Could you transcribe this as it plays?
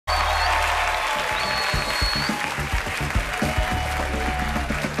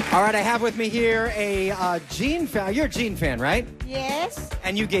All right, I have with me here a Gene fan. You're a Gene fan, right? Yes.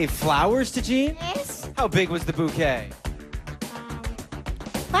 And you gave flowers to Gene? Yes. How big was the bouquet?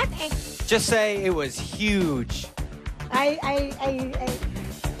 What? Just say it was huge. I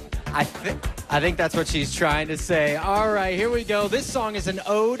think that's what she's trying to say. All right, here we go. This song is an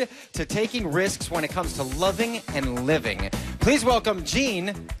ode to taking risks when it comes to loving and living. Please welcome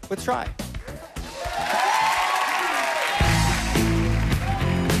Gene with Try.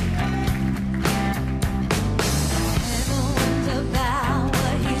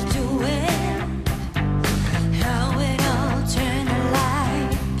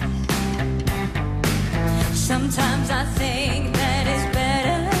 Sometimes I think that it's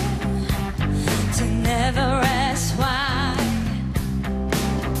better to never ask why.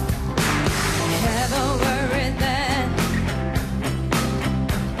 Never worried then,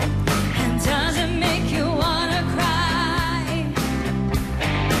 and doesn't make you wanna cry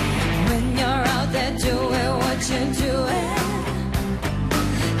when you're out there doing what you're doing.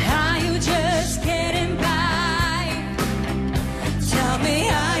 How you just getting by? Tell me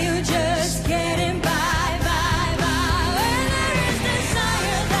how you just getting by.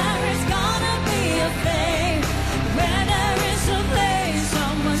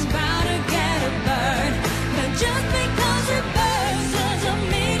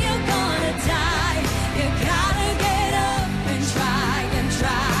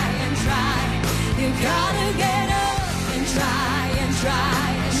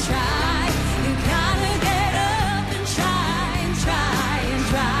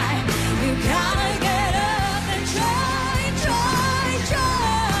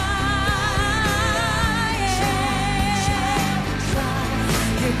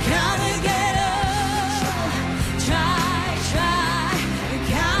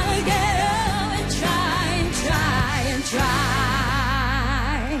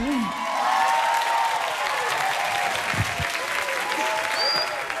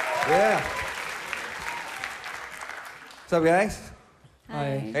 Yeah. What's up, guys?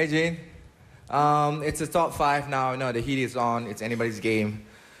 Hi. Hey, Gene. It's the top 5 now. No, the heat is on. It's anybody's game.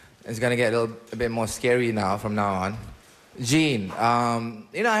 It's gonna get a bit more scary now from now on. Gene, I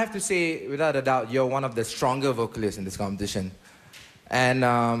have to say, without a doubt, you're one of the stronger vocalists in this competition,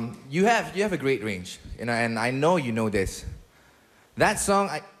 and you have a great range. And I know you know this. That song,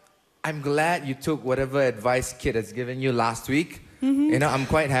 I'm glad you took whatever advice Kid has given you last week. I'm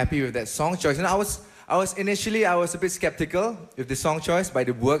quite happy with that song choice. And I was initially a bit skeptical with the song choice, but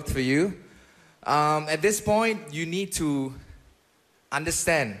it worked for you. At this point, you need to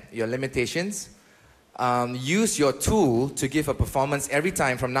understand your limitations. Use your tool to give a performance every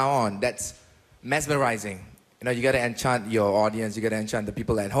time from now on that's mesmerizing. You gotta enchant your audience. You gotta enchant the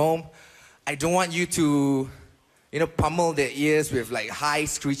people at home. I don't want you to, pummel their ears with like high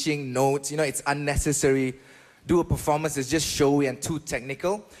screeching notes. It's unnecessary. Do a performance that's just showy and too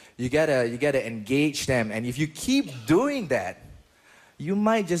technical. You gotta engage them, and if you keep doing that, you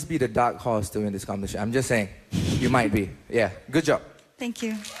might just be the dark horse to win this competition. I'm just saying, you might be. Yeah, good job. Thank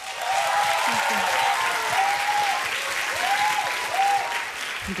you.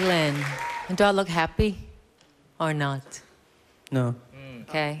 Glenn, do I look happy or not? No.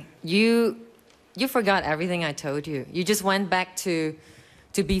 Okay. You forgot everything I told you. You just went back to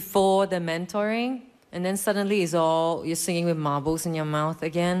before the mentoring, and then suddenly you're singing with marbles in your mouth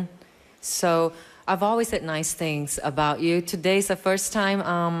again. So I've always said nice things about you. Today's the first time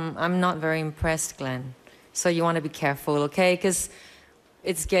I'm not very impressed, Glenn. So you want to be careful, okay? Because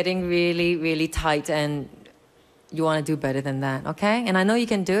it's getting really, really tight, and you want to do better than that, okay? And I know you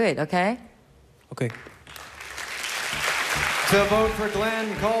can do it, okay? Okay. To vote for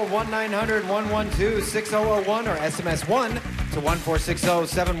Glenn, call 1-900-112-6001 or SMS 1 to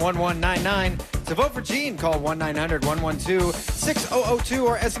 1460-71199. To vote for Gene, call 1-900-112-6002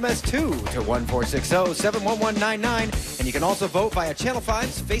 or SMS 2 to 1460-71199. And you can also vote via Channel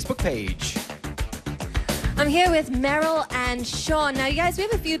 5's Facebook page. I'm here with Meryl and Sean. Now, you guys, we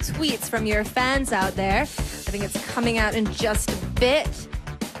have a few tweets from your fans out there. I think it's coming out in just a bit.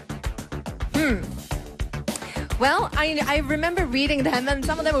 Well, I remember reading them, and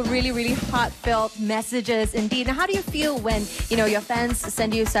some of them were really, really heartfelt messages indeed. Now, how do you feel when, your fans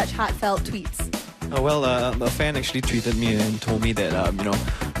send you such heartfelt tweets? Well, a fan actually tweeted me and told me that,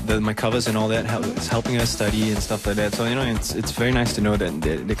 my covers and all that is helping us study and stuff like that. So, it's very nice to know that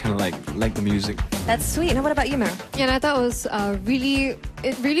they kind of like the music. That's sweet. Now, what about you, Meryl? Yeah, and I thought it was really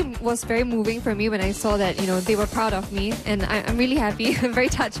it really was very moving for me when I saw that, they were proud of me. And I'm really happy. I'm very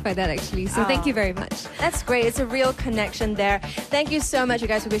touched by that, actually. So thank you very much. That's great. It's a real connection there. Thank you so much, you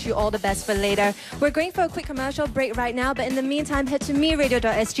guys. We wish you all the best for later. We're going for a quick commercial break right now, but in the meantime, head to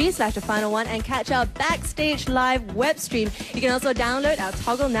meradio.sg/the final one and catch our Backstage Live web stream. You can also download our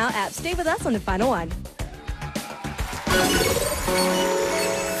Toggle Now app. Stay with us on the final one.